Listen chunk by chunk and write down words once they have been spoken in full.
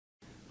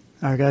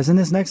Alright guys, in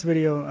this next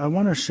video I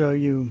want to show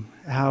you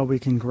how we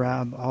can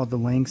grab all the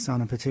links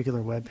on a particular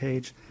web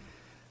page.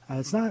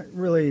 It's not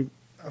really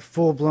a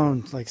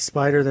full-blown like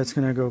spider that's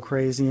going to go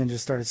crazy and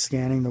just start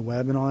scanning the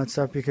web and all that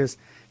stuff, because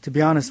to be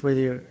honest with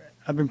you,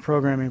 I've been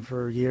programming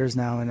for years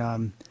now,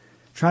 and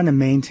trying to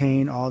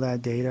maintain all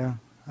that data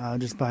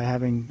just by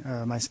having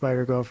my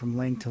spider go from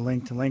link to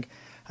link to link.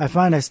 I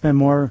find I spend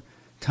more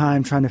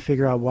time trying to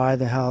figure out why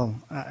the hell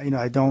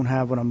I don't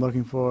have what I'm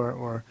looking for,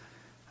 or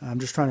I'm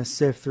just trying to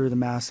sift through the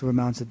massive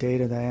amounts of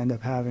data that I end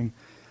up having,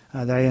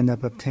 that I end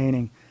up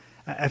obtaining.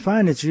 I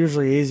find it's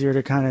usually easier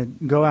to kind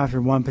of go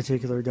after one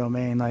particular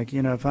domain. Like,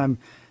 if I'm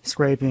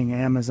scraping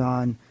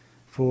Amazon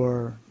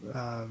for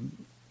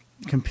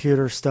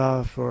computer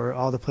stuff or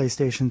all the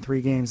PlayStation 3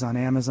 games on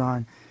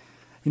Amazon,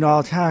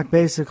 I'll attack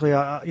basically,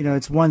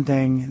 it's one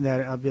thing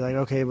that I'll be like,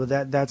 okay, well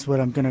that's what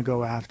I'm going to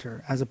go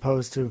after, as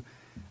opposed to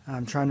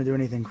trying to do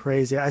anything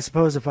crazy. I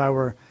suppose if I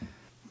were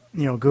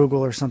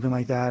Google or something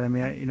like that. I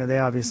mean, they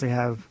obviously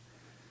have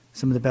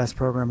some of the best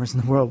programmers in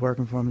the world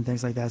working for them and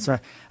things like that. So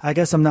I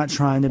guess I'm not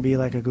trying to be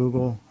like a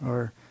Google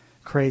or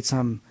create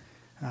some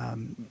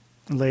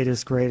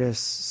latest,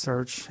 greatest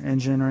search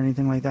engine or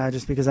anything like that,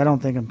 just because I don't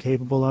think I'm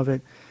capable of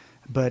it.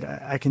 But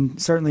I can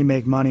certainly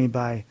make money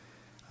by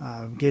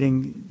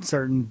getting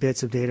certain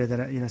bits of data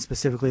that,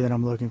 specifically that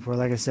I'm looking for.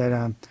 Like I said,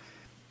 I'm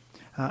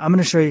going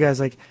to show you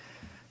guys like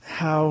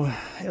how,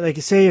 like,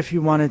 say if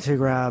you wanted to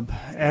grab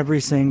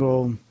every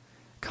single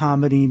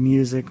comedy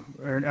movie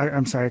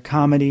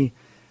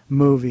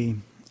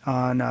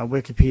on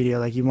Wikipedia.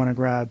 Like, you want to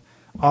grab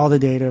all the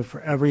data for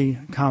every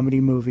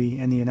comedy movie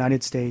in the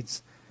United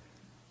States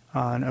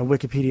on a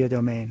Wikipedia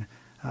domain.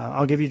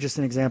 I'll give you just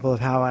an example of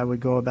how I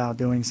would go about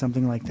doing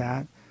something like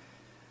that.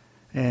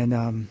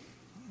 And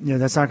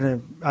that's not going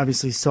to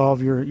obviously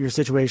solve your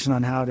situation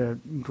on how to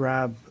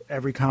grab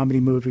every comedy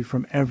movie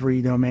from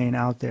every domain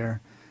out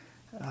there.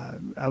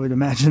 I would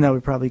imagine that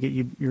would probably get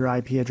your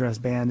IP address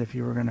banned if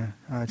you were going to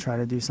try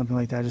to do something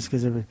like that, just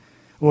because of it.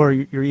 Or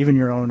even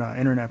your own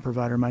internet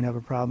provider might have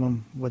a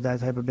problem with that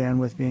type of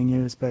bandwidth being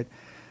used. But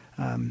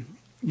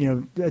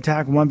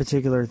attack one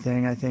particular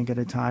thing, I think, at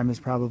a time is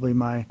probably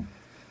my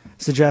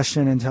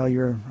suggestion, until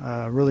you're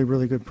a really,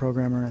 really good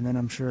programmer, and then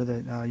I'm sure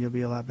that you'll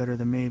be a lot better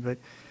than me. But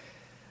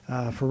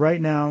for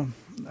right now,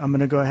 I'm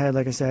going to go ahead,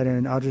 like I said,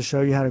 and I'll just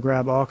show you how to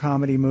grab all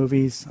comedy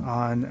movies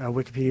on a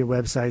Wikipedia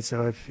website.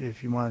 So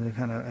if you wanted to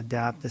kind of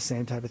adapt the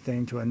same type of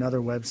thing to another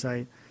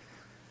website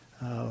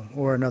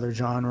or another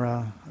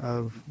genre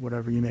of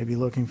whatever you may be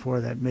looking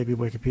for that maybe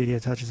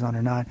Wikipedia touches on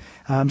or not,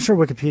 I'm sure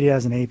Wikipedia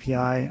has an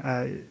API.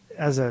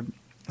 As a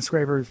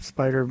scraper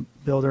spider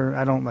builder,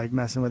 I don't like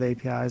messing with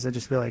APIs. I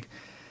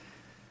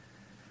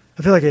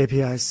feel like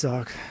APIs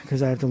suck,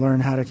 because I have to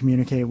learn how to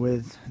communicate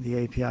with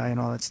the API and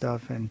all that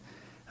stuff, and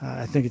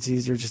I think it's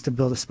easier just to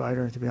build a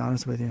spider, to be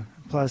honest with you.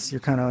 Plus,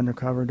 you're kind of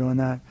undercover doing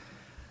that.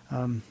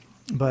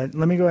 But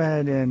let me go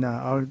ahead and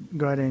I'll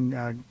go ahead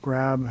and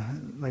grab,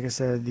 like I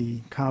said,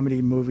 the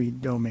comedy movie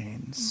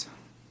domains.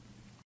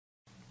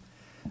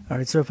 All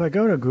right, so if I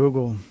go to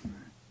Google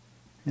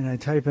and I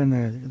type in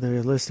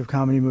the list of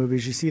comedy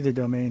movies, you see the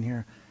domain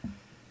here.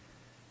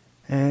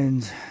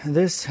 And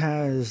this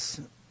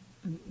has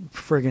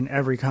friggin'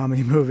 every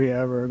comedy movie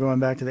ever, going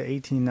back to the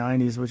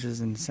 1890s, which is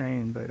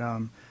insane. But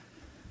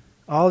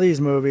all these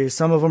movies,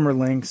 some of them are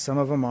links, some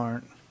of them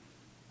aren't.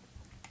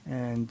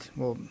 And,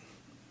 well,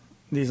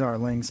 these are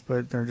links,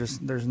 but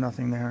there's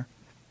nothing there.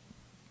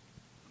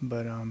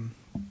 But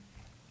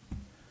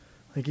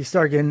like, you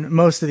start getting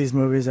most of these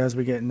movies, as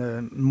we get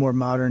into more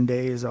modern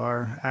days,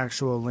 are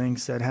actual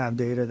links that have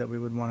data that we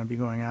would want to be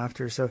going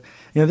after. So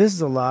this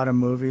is a lot of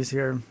movies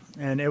here,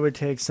 and it would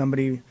take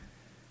somebody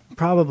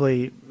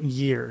probably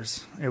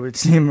years, it would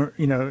seem,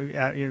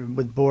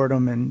 with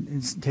boredom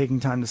and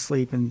taking time to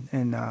sleep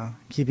and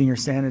keeping your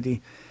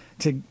sanity,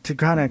 to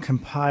kind of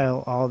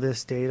compile all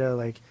this data,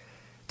 like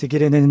to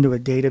get it into a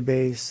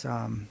database,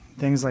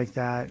 things like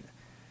that.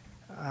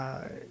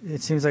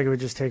 It seems like it would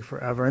just take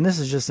forever. And this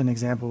is just an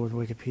example with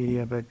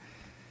Wikipedia, but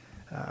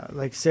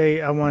like,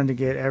 say I wanted to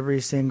get every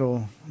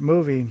single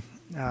movie,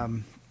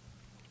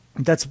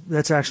 that's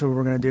actually what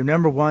we're going to do.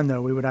 Number one,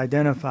 though, we would have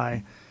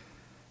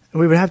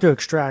to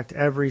extract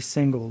every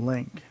single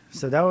link.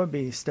 So that would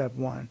be step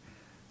one.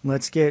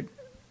 Let's get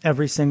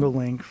every single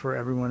link for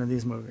every one of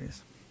these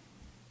movies.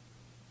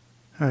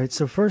 All right,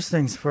 so first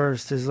things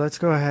first is let's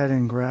go ahead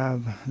and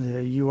grab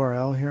the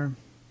URL here.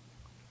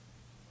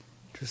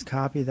 Just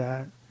copy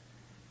that.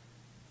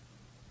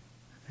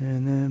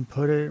 And then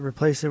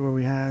replace it where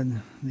we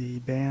had the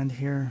band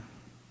here.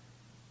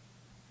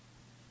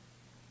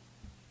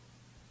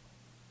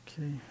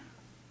 Okay.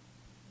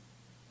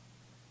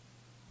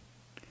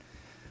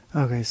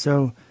 Okay,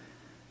 so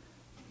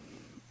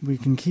we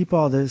can keep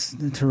all this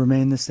to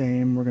remain the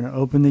same. We're going to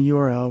open the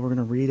URL, we're going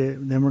to read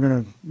it, then we're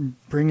going to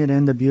bring it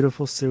into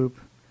Beautiful Soup,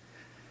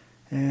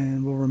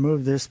 and we'll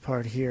remove this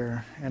part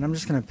here. And I'm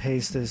just going to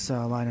paste this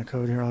line of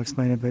code here. I'll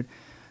explain it, but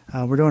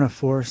we're doing a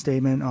for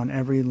statement on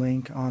every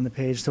link on the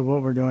page. So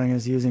what we're doing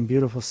is using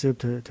Beautiful Soup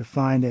to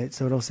find it.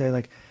 So it'll say,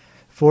 like,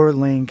 forward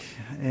link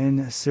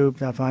in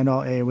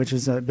soup.findAllA, which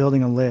is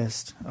building a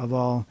list of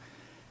all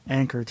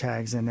anchor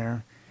tags in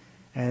there.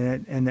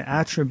 And the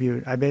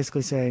attribute, I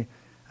basically say,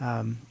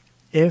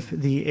 if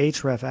the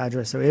href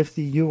address, so if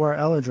the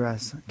URL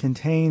address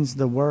contains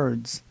the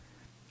words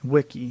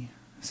wiki,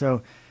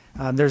 so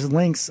there's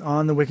links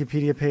on the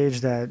Wikipedia page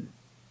that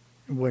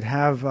would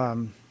have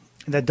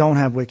that don't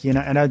have wiki,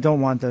 and I don't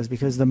want those,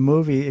 because the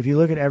movie, if you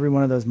look at every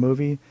one of those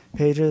movie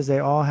pages, they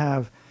all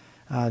have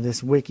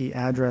this wiki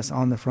address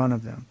on the front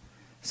of them.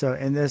 So,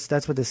 and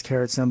that's what this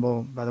caret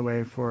symbol, by the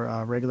way,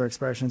 for regular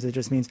expressions, it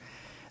just means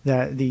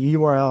that the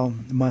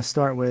URL must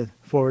start with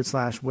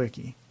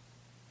 /wiki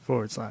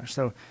 /.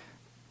 So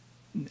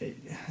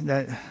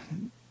that,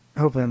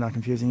 hopefully I'm not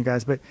confusing you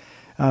guys, but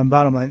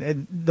bottom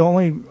line, the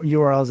only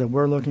URLs that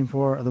we're looking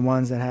for are the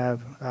ones that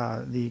have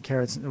the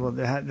carets, well,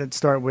 that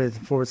start with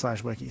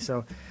 /wiki.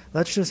 So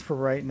let's just, for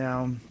right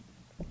now,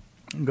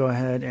 go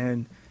ahead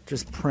and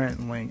just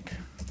print link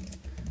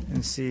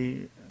and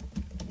see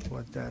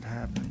what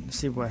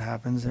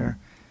happens there.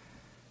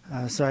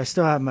 So I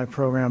still have my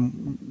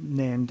program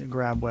named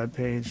grab web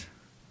page,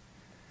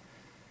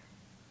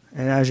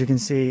 and as you can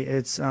see,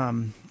 it's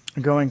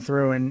going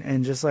through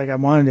and just like I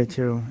wanted it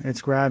to, it's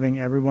grabbing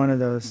every one of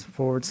those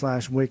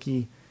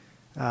 /wiki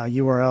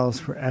URLs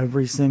for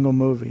every single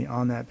movie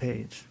on that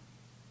page,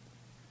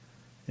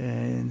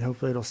 and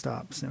hopefully it'll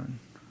stop soon.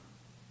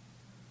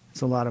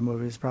 It's a lot of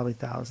movies, probably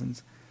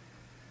thousands.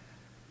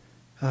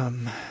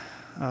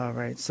 All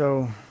right,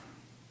 so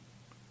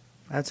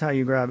that's how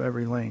you grab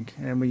every link,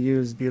 and we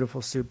use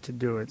Beautiful Soup to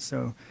do it.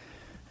 So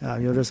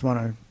you'll just want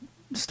to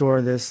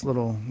store this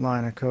little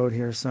line of code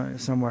here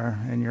somewhere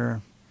in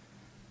your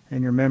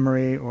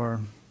memory,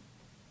 or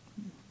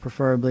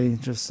preferably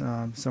just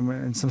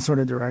somewhere in some sort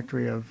of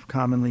directory of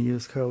commonly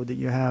used code that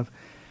you have,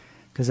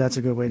 because that's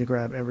a good way to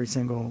grab every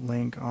single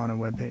link on a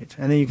web page.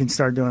 And then you can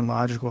start doing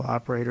logical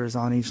operators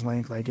on each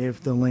link, like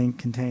if the link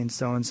contains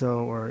so-and-so,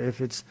 or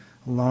if it's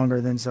longer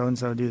than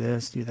so-and-so, do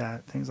this, do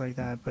that, things like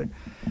that. But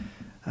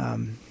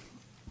 1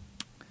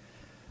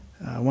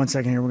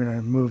 second here, we're going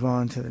to move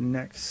on to the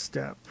next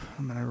step.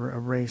 I'm going to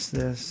erase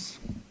this.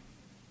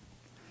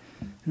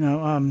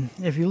 Now,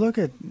 if you look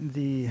at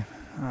the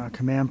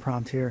command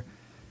prompt here,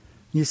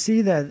 you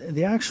see that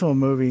the actual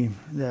movie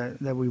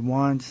that we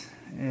want,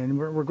 and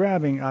we're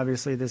grabbing,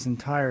 obviously, this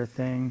entire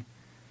thing.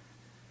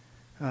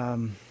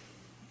 I'm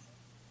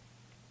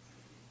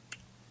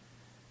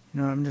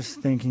just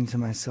thinking to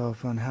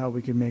myself on how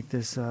we could make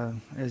this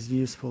as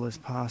useful as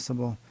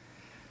possible.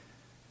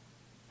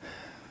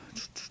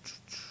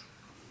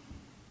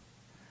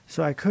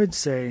 So I could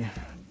say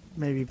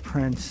maybe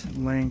print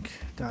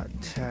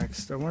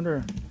link.text. I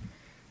wonder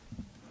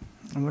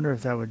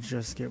if that would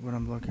just get what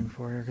I'm looking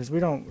for here, because we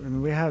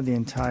have the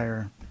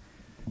entire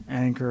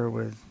anchor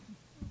with,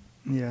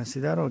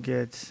 see, that'll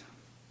get,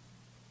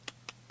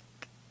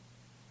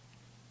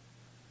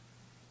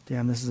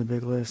 damn, this is a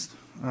big list.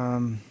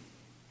 Let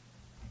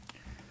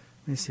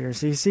me see here.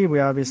 So you see, we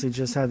obviously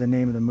just had the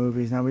name of the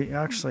movies. Now we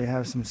actually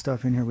have some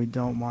stuff in here we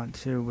don't want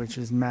to, which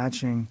is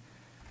matching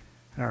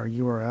our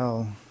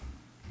URL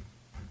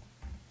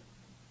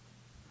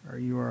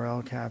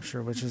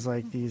capture, which is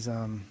like these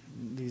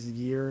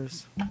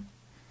years,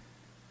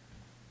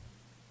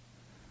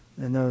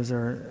 and those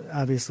are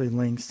obviously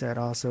links that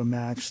also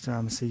matched.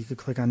 So you could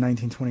click on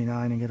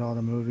 1929 and get all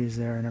the movies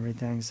there and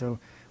everything. So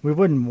we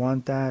wouldn't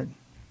want that.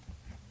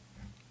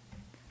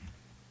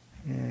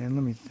 And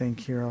let me think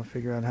here. I'll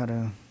figure out how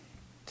to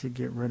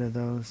get rid of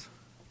those.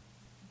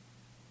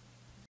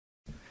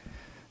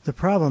 The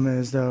problem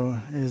is, though,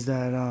 is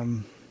that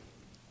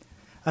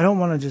I don't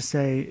want to just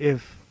say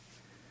if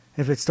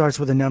it starts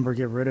with a number,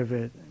 get rid of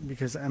it,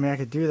 because I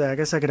could do that. I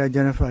guess I could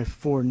identify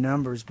 4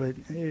 numbers, but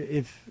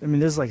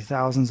there's like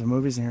thousands of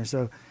movies in here,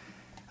 so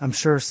I'm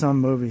sure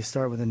some movies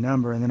start with a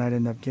number, and then I'd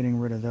end up getting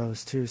rid of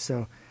those too.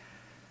 So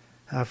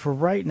for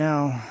right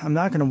now, I'm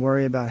not going to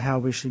worry about how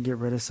we should get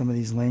rid of some of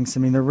these links.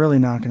 They're really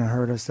not going to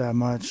hurt us that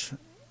much.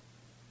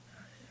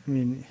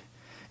 Even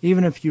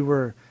if you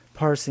were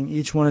parsing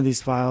each one of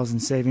these files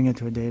and saving it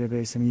to a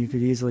database, you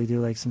could easily do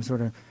like some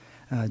sort of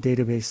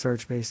database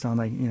search based on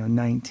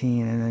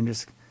 19, and then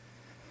just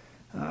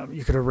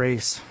you could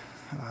erase.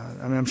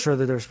 I'm sure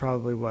that there's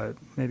probably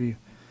maybe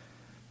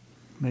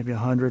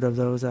 100 of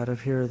those out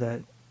of here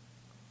that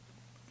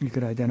you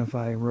could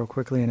identify real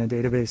quickly in a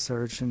database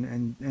search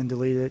and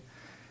delete it,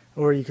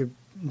 or you could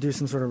do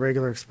some sort of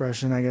regular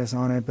expression, I guess,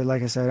 on it. But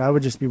like I said, I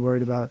would just be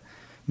worried about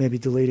maybe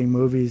deleting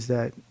movies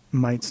that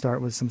might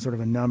start with some sort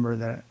of a number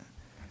that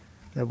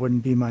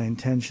wouldn't be my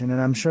intention. And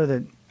I'm sure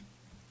that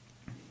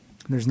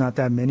there's not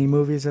that many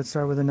movies that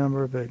start with a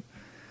number, but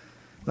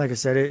like I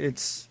said,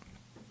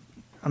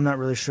 I'm not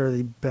really sure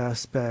the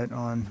best bet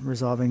on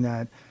resolving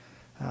that.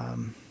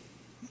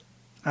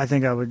 I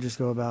think I would just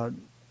go about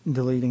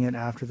deleting it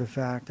after the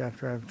fact,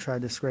 after I've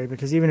tried to scrape it,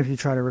 because even if you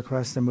try to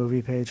request a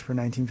movie page for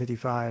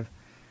 1955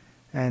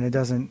 and it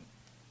doesn't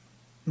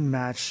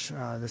match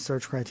the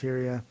search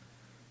criteria,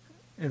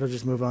 it'll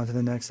just move on to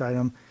the next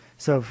item.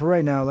 So for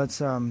right now,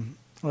 let's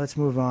let's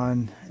move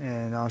on,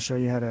 and I'll show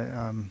you how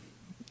to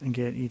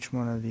get each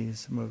one of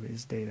these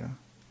movies data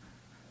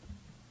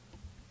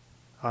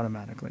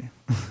automatically.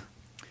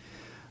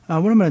 What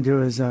I'm going to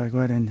do is go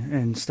ahead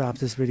and stop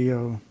this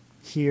video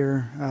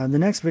here. The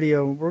next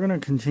video, we're going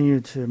to continue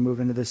to move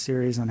into this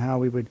series on how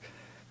we would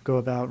go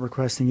about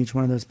requesting each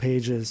one of those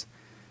pages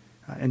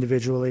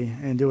individually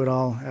and do it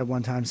all at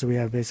one time, so we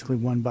have basically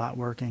one bot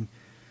working.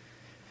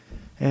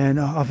 And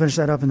I'll finish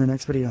that up in the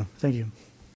next video. Thank you.